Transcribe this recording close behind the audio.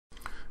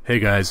Hey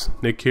guys,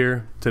 Nick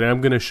here. Today I'm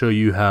going to show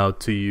you how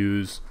to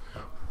use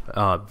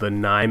the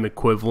Knime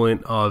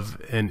equivalent of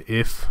an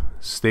if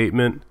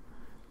statement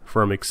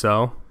from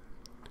Excel.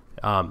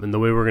 And the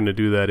way we're going to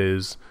do that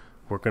is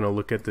we're going to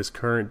look at this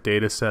current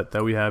data set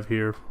that we have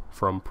here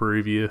from our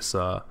previous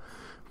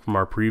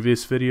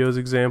videos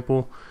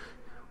example.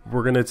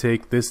 We're going to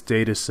take this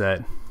data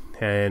set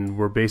and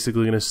we're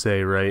basically going to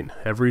say, right,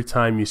 every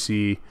time you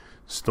see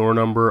store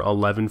number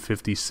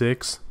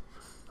 1156,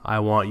 I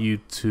want you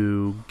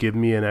to give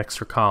me an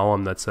extra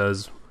column that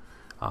says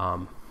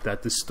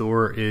that the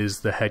store is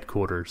the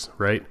headquarters,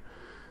 right?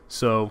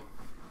 So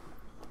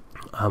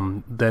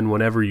then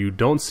whenever you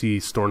don't see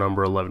store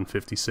number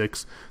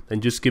 1156,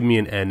 then just give me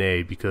an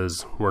NA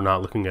because we're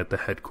not looking at the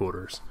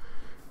headquarters,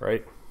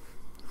 right?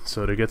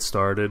 So to get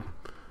started,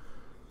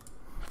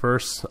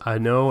 first, I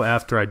know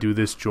after I do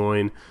this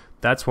join,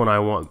 that's when I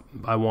want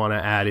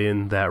to add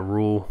in that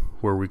rule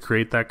where we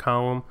create that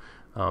column.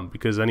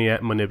 Because any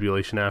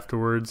manipulation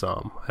afterwards,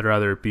 I'd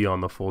rather it be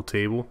on the full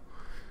table.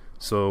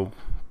 So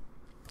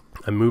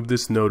I moved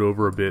this node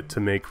over a bit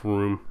to make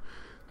room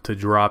to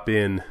drop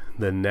in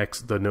the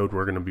node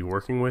we're going to be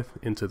working with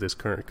into this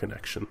current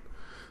connection.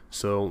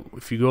 So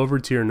if you go over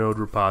to your node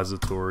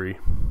repository,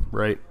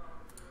 right,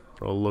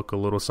 it'll look a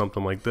little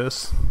something like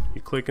this.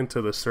 You click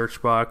into the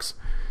search box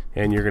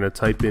and you're going to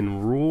type in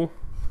rule,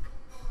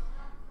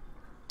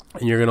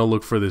 and you're going to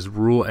look for this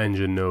rule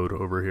engine node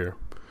over here.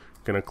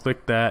 Going to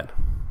click that,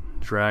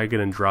 drag it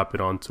and drop it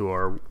onto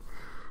our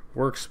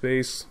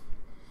workspace,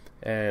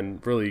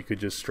 and really you could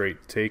just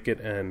straight take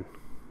it and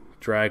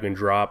drag and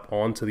drop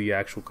onto the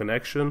actual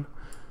connection,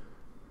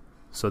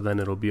 so then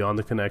it'll be on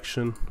the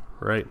connection,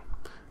 right?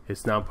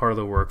 It's now part of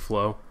the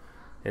workflow,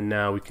 and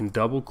now we can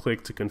double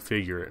click to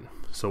configure it.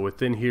 So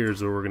within here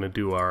is where we're going to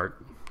do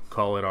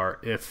call it our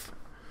if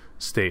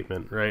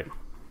statement, right?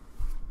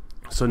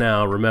 So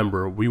now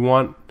remember, we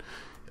want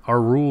our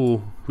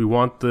rule, we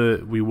want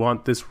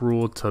this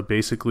rule to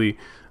basically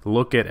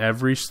look at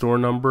every store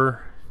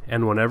number,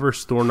 and whenever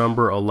store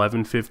number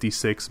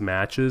 1156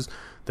 matches,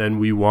 then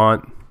we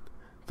want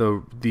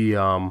a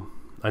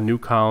new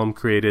column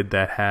created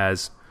that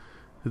has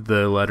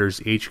the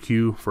letters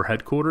HQ for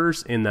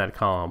headquarters in that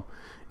column.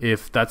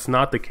 If that's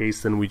not the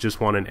case, then we just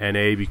want an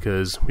NA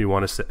because we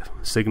want to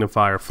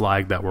signify or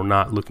flag that we're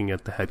not looking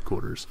at the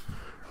headquarters,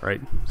 right?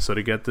 So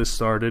to get this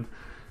started,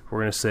 we're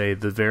going to say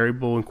the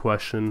variable in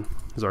question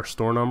is our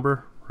store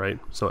number, right?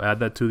 So add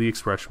that to the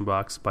expression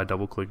box by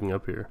double clicking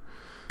up here.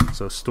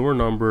 So store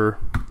number,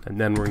 and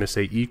then we're going to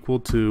say equal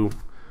to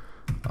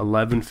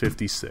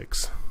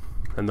 1156.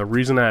 And the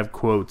reason I have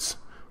quotes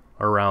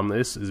around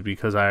this is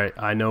because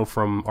I know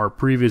from our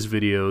previous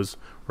videos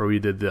where we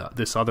did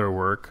this other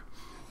work,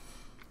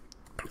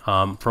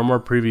 from our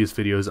previous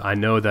videos, I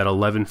know that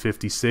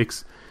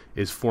 1156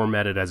 is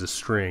formatted as a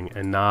string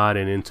and not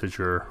an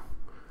integer.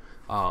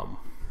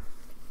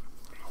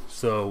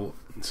 So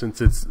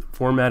since it's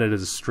formatted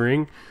as a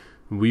string,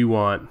 we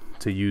want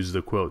to use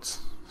the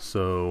quotes.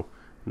 So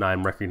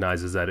Knime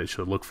recognizes that it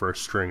should look for a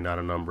string, not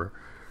a number,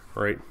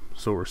 right?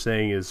 So what we're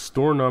saying is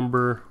store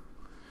number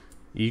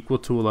equal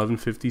to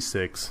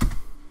 1156. And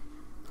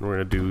we're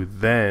going to do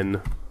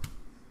then,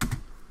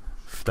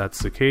 if that's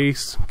the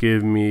case,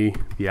 give me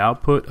the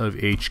output of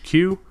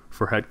HQ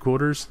for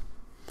headquarters,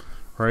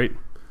 right?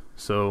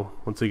 So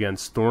once again,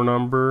 store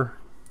number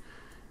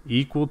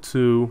equal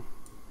to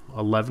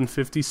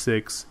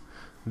 1156,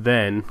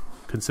 then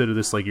consider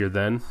this like your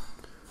then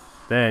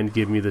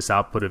give me this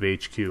output of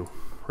HQ,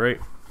 right?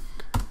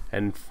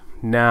 And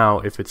now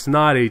if it's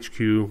not HQ,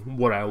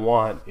 what I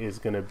want is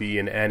going to be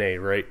an NA,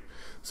 right?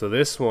 So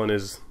this one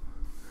is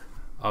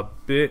a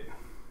bit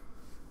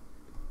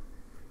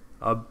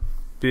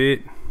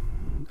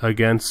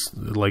against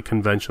like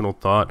conventional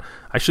thought.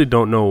 I actually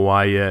don't know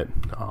why yet,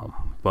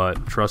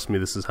 but trust me,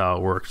 this is how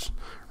it works,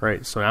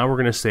 right? So now we're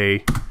going to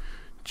say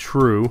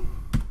true,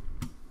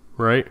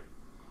 right?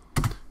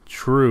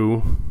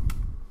 True,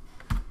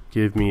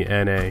 give me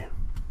NA.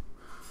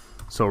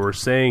 So what we're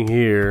saying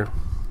here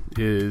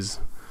is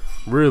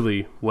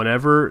really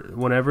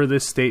whenever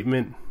this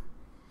statement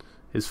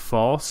is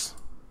false,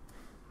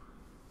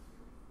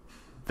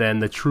 then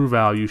the true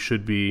value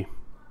should be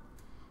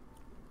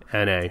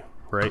NA,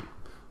 right?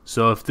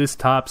 So if this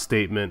top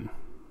statement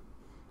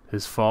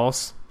is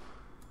false,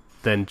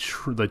 then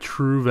the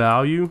true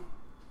value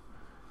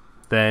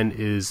then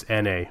is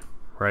NA,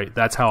 right?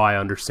 That's how I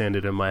understand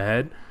it in my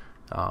head.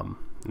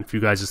 If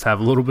you guys just have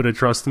a little bit of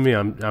trust in me,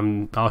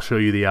 I'll show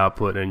you the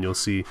output and you'll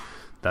see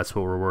that's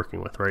what we're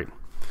working with, right?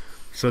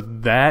 So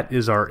that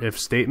is our if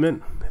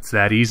statement. It's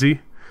that easy.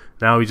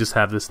 Now we just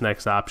have this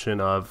next option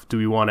of, do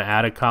we want to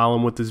add a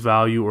column with this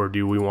value, or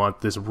do we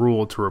want this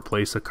rule to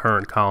replace a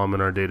current column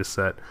in our data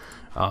set?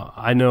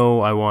 I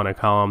know I want a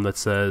column that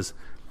says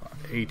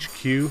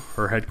HQ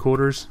or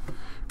headquarters,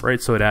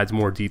 right? So it adds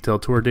more detail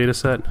to our data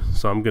set.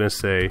 So I'm going to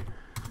say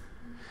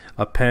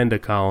append a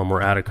column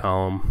or add a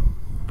column.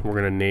 We're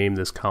going to name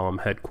this column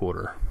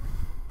headquarters.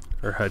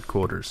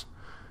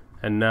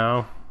 And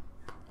now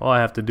all I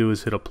have to do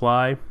is hit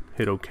apply,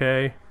 hit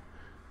OK,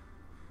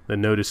 The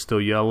node is still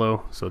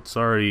yellow, so it's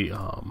already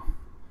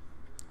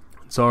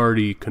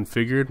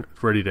configured,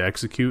 it's ready to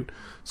execute.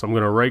 So I'm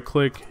going to right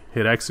click,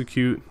 hit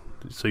execute.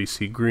 So you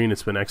see green,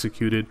 it's been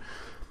executed.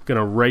 I'm going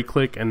to right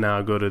click and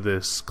now go to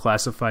this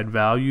classified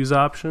values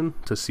option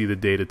to see the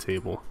data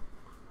table.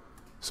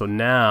 So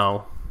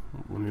now,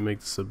 let me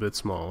make this a bit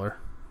smaller.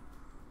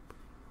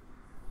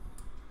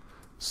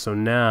 So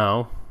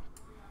now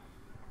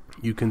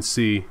you can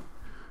see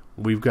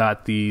we've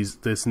got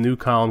this new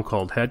column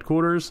called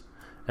headquarters,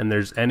 and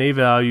there's NA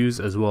values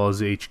as well as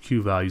HQ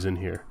values in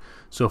here.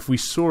 So if we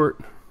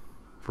sort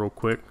real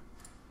quick,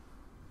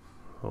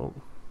 oh,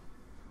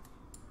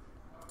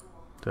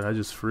 did I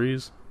just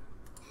freeze?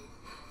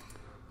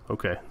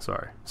 Okay,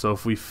 sorry. So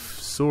if we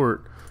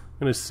sort,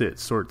 I'm going to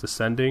sort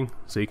descending,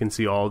 so you can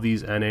see all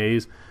these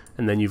NAs,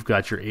 and then you've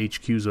got your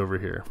HQs over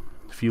here.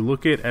 If you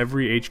look at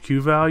every HQ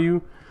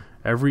value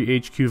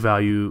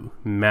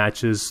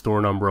matches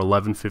store number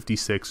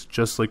 1156,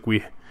 just like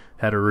we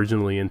had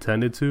originally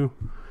intended to.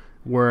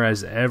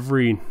 Whereas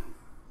every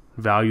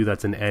value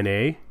that's an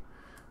NA,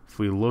 if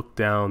we look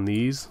down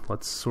these,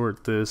 let's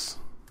sort this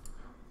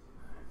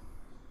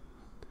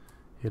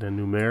in a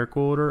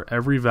numerical order.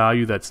 Every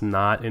value that's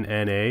not an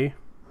NA,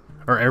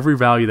 or every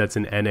value that's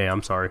an NA,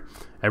 I'm sorry,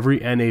 every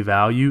NA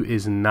value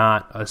is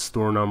not a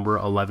store number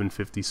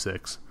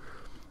 1156.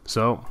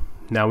 So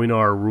now we know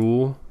our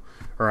rule,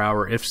 or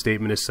our if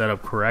statement is set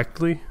up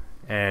correctly,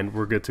 and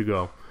we're good to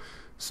go.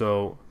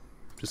 So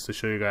just to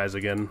show you guys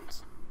again,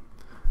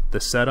 the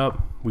setup,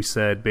 we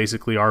said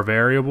basically our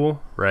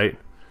variable, right,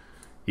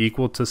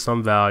 equal to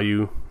some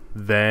value,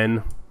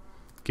 then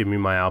give me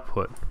my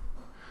output.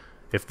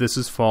 If this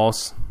is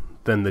false,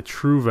 then the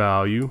true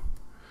value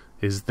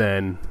is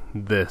then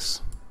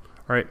this.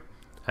 All right,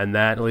 and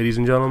that, ladies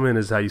and gentlemen,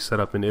 is how you set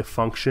up an if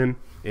function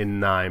in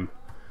Knime.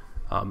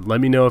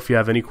 Let me know if you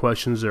have any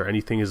questions or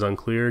anything is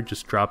unclear.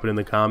 Just drop it in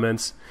the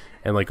comments.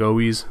 And like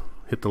always,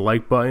 hit the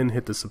like button,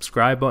 hit the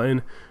subscribe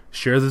button,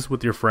 share this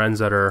with your friends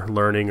that are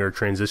learning or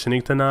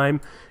transitioning to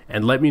Knime,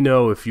 and let me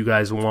know if you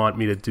guys want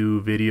me to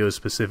do videos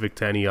specific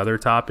to any other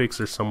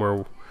topics or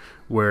somewhere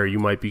where you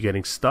might be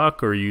getting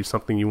stuck or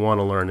something you want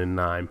to learn in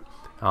Knime.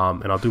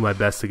 And I'll do my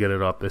best to get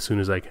it up as soon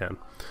as I can.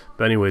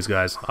 But anyways,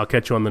 guys, I'll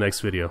catch you on the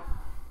next video.